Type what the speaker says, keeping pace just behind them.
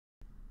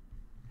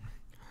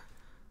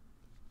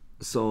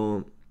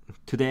So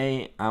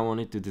today I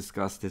wanted to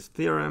discuss this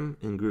theorem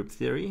in group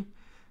theory.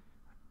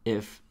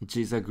 If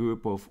G is a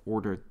group of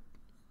order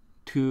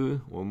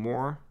 2 or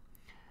more,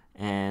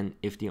 and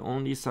if the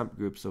only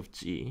subgroups of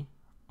G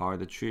are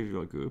the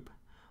trivial group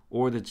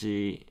or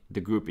the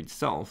group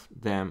itself,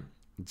 then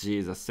G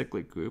is a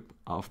cyclic group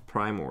of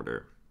prime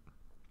order.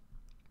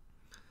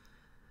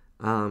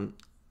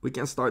 We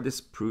can start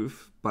this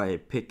proof by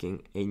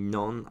picking a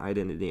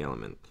non-identity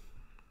element.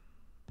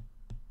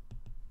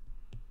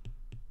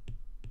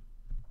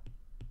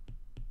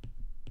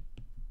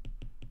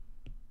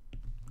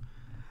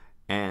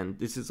 And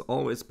this is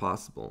always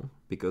possible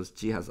because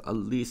G has at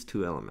least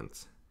 2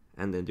 elements,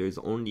 and then there is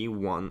only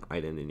one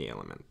identity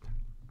element.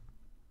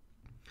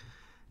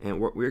 And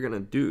what we're going to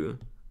do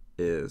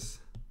is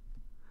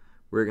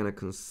we're going to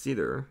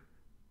consider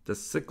the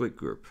cyclic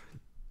group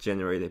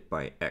generated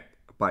by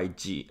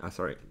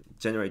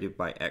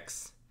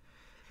X.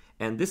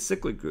 And this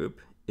cyclic group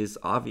is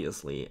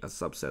obviously a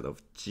subset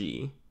of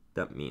G.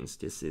 That means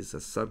this is a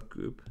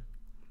subgroup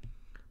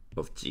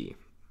of G.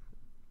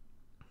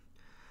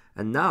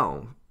 And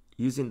now,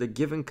 using the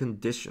given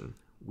condition,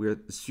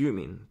 we're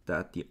assuming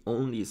that the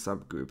only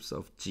subgroups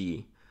of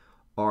G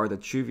are the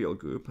trivial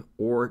group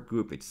or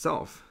group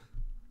itself.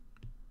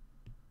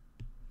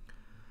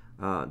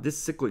 This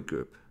cyclic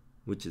group,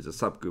 which is a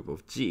subgroup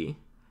of G,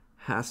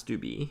 has to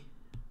be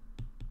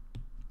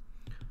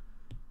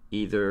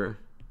either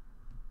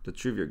the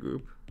trivial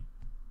group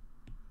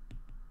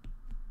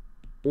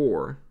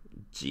or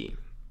G.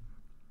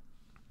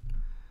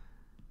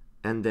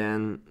 And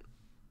then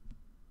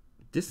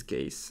this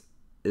case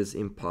is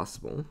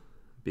impossible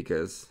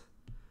because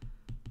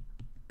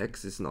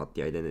X is not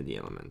the identity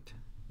element.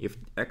 If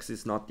X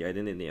is not the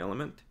identity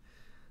element,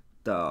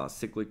 the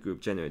cyclic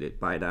group generated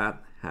by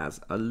that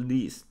has at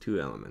least 2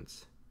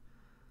 elements.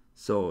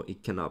 So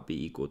it cannot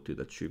be equal to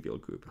the trivial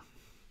group.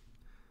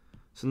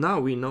 So now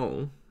we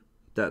know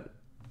that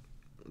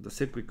the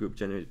cyclic group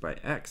generated by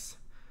X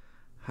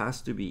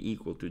has to be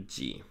equal to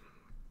G.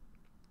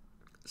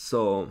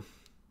 So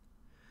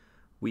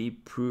we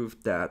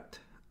proved that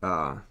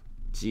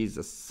G is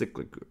a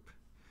cyclic group.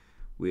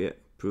 We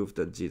proved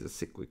that G is a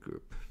cyclic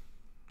group.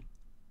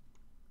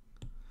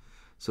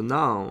 So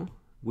now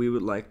we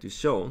would like to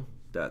show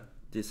that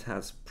this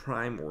has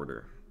prime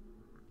order.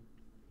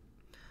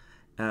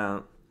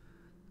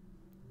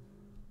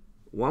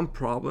 One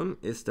problem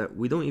is that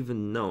we don't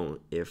even know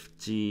if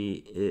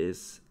G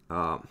is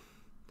an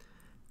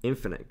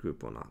infinite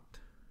group or not.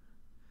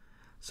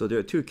 So there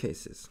are 2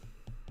 cases.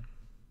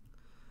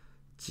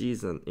 G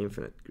is an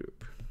infinite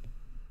group.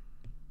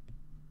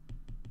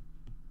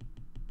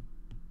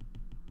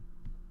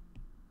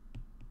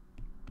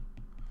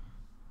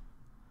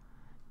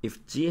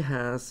 If G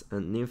has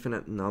an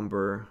infinite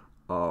number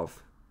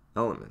of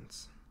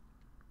elements,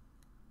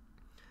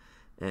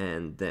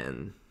 and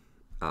then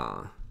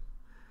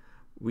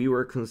we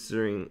were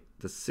considering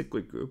the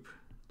cyclic group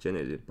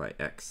generated by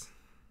X.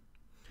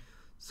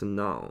 So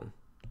now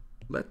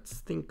let's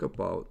think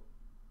about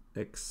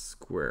X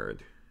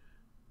squared.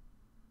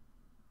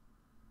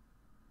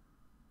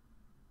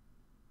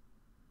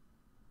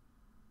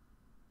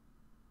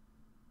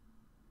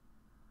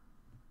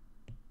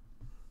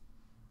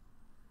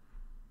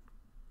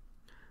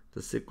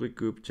 The cyclic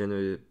group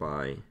generated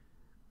by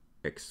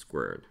X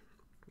squared.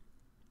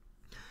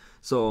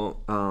 So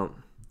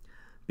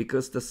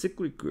because the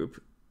cyclic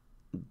group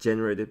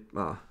generated,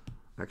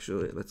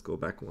 actually let's go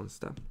back one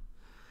step.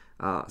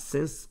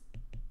 Since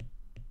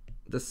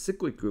the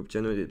cyclic group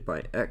generated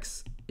by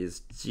X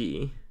is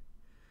G,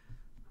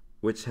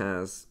 which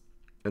has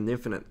an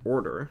infinite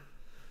order,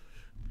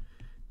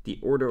 the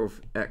order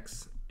of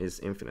X is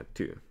infinite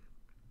too.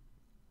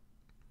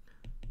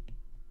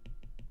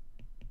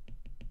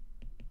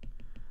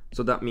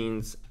 So that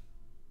means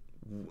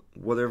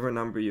whatever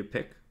number you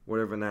pick,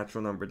 whatever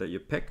natural number that you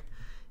pick,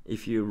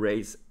 if you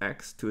raise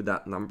X to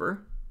that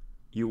number,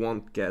 you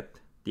won't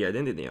get the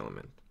identity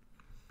element.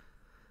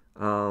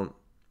 So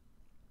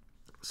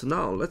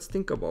now let's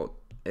think about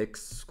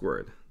X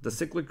squared, the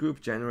cyclic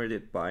group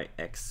generated by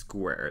X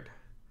squared.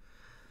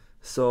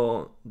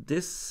 So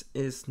this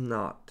is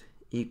not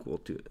equal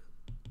to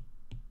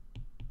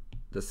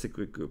the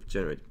cyclic group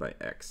generated by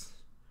X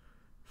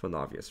for an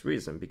obvious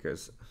reason,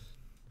 because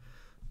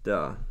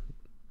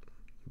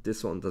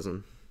this one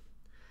doesn't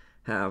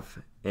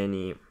have X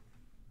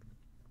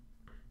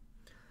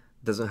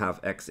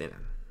in it.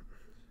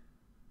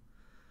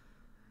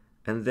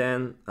 And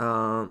then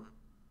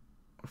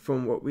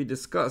from what we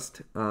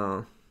discussed,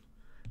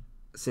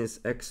 since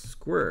X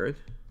squared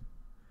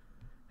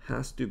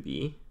has to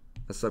be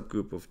a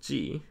subgroup of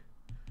G,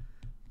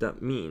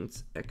 that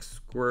means X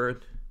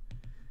squared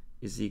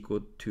is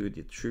equal to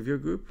the trivial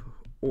group,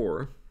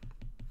 or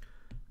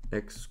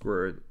X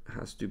squared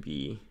has to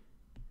be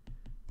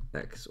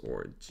X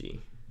or G.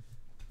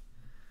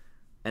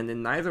 And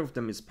then neither of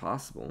them is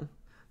possible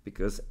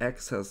because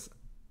X has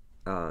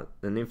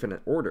an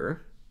infinite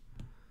order.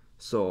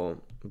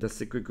 So the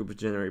cyclic group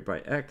generated by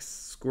X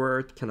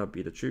squared cannot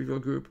be the trivial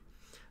group.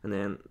 And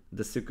then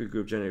the cyclic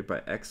group generated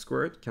by x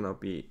squared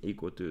cannot be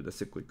equal to the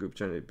cyclic group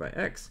generated by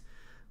x,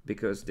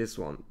 because this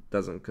one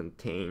does not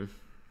contain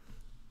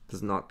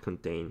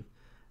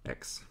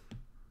x.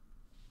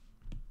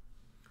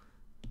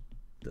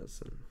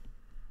 Doesn't.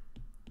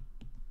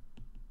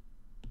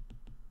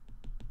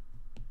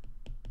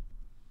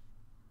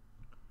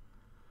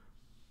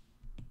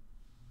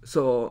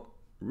 So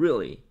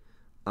really,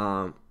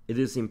 it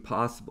is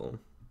impossible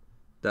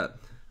that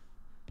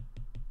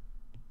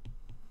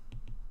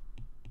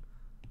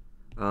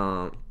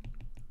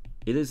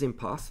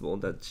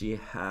G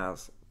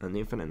has an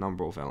infinite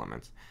number of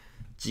elements.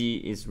 G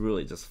is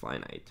really just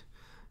finite.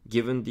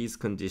 Given these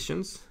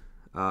conditions,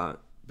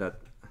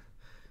 that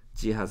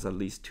G has at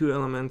least 2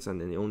 elements,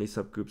 and then the only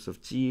subgroups of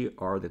G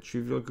are the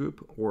trivial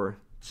group or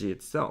G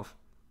itself.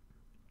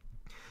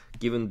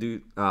 Given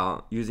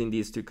using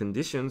these 2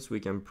 conditions, we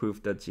can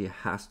prove that G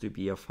has to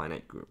be a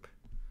finite group.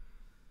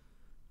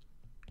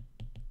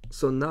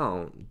 So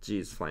now G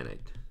is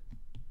finite.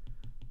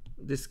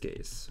 This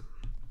case.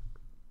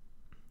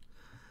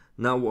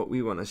 Now what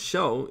we want to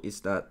show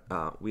is that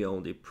we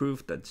already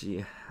proved that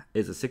G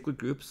is a cyclic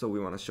group, so we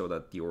want to show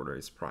that the order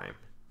is prime.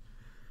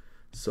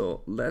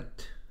 So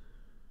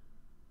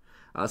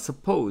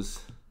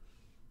suppose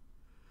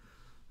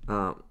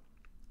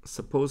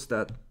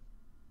that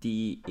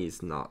D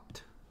is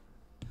not.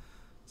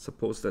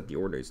 Suppose that the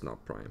order is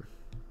not prime.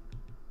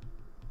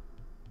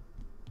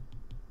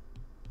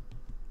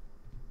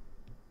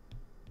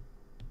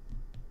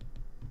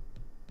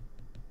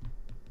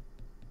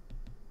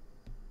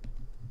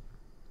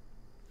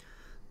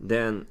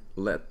 Then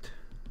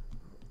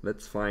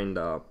let's find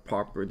a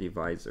proper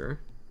divisor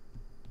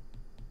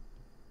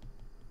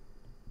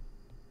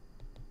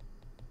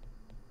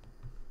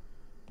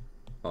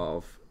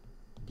of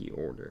the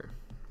order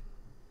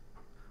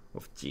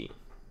of G.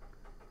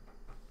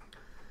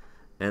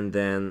 And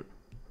then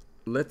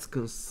let's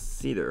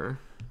consider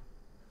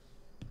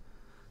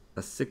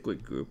a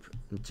cyclic group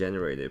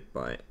generated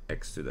by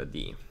x to the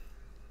d.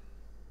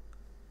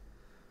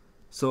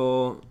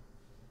 So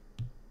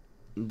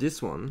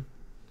this one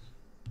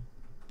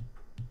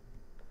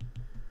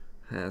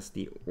has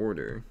the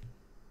order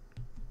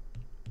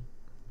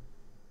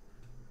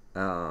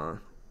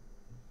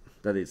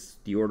that is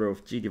the order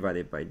of G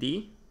divided by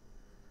D,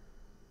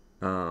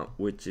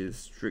 which is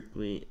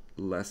strictly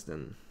less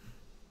than.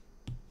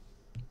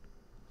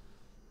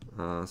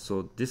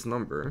 So this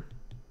number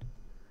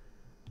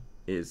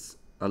is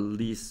at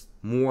least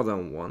more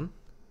than 1,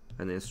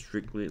 and then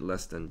strictly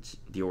less than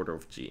the order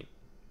of G.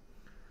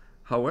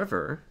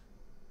 However,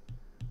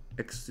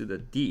 x to the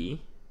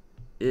D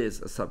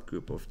is a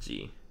subgroup of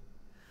G.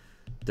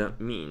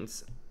 That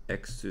means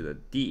x to the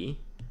D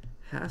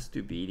has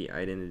to be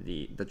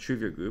the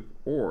trivial group,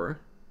 or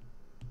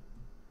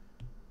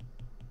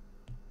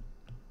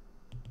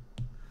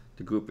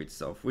the group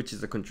itself, which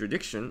is a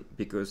contradiction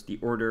because the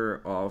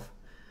order of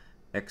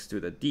x to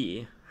the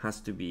D has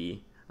to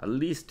be at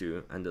least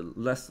 2 and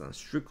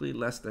strictly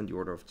less than the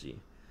order of G,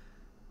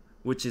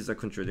 which is a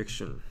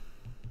contradiction.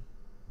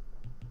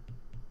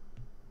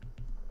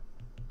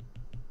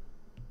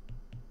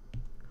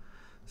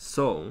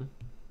 So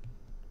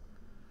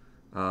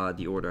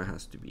the order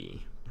has to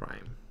be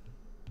prime.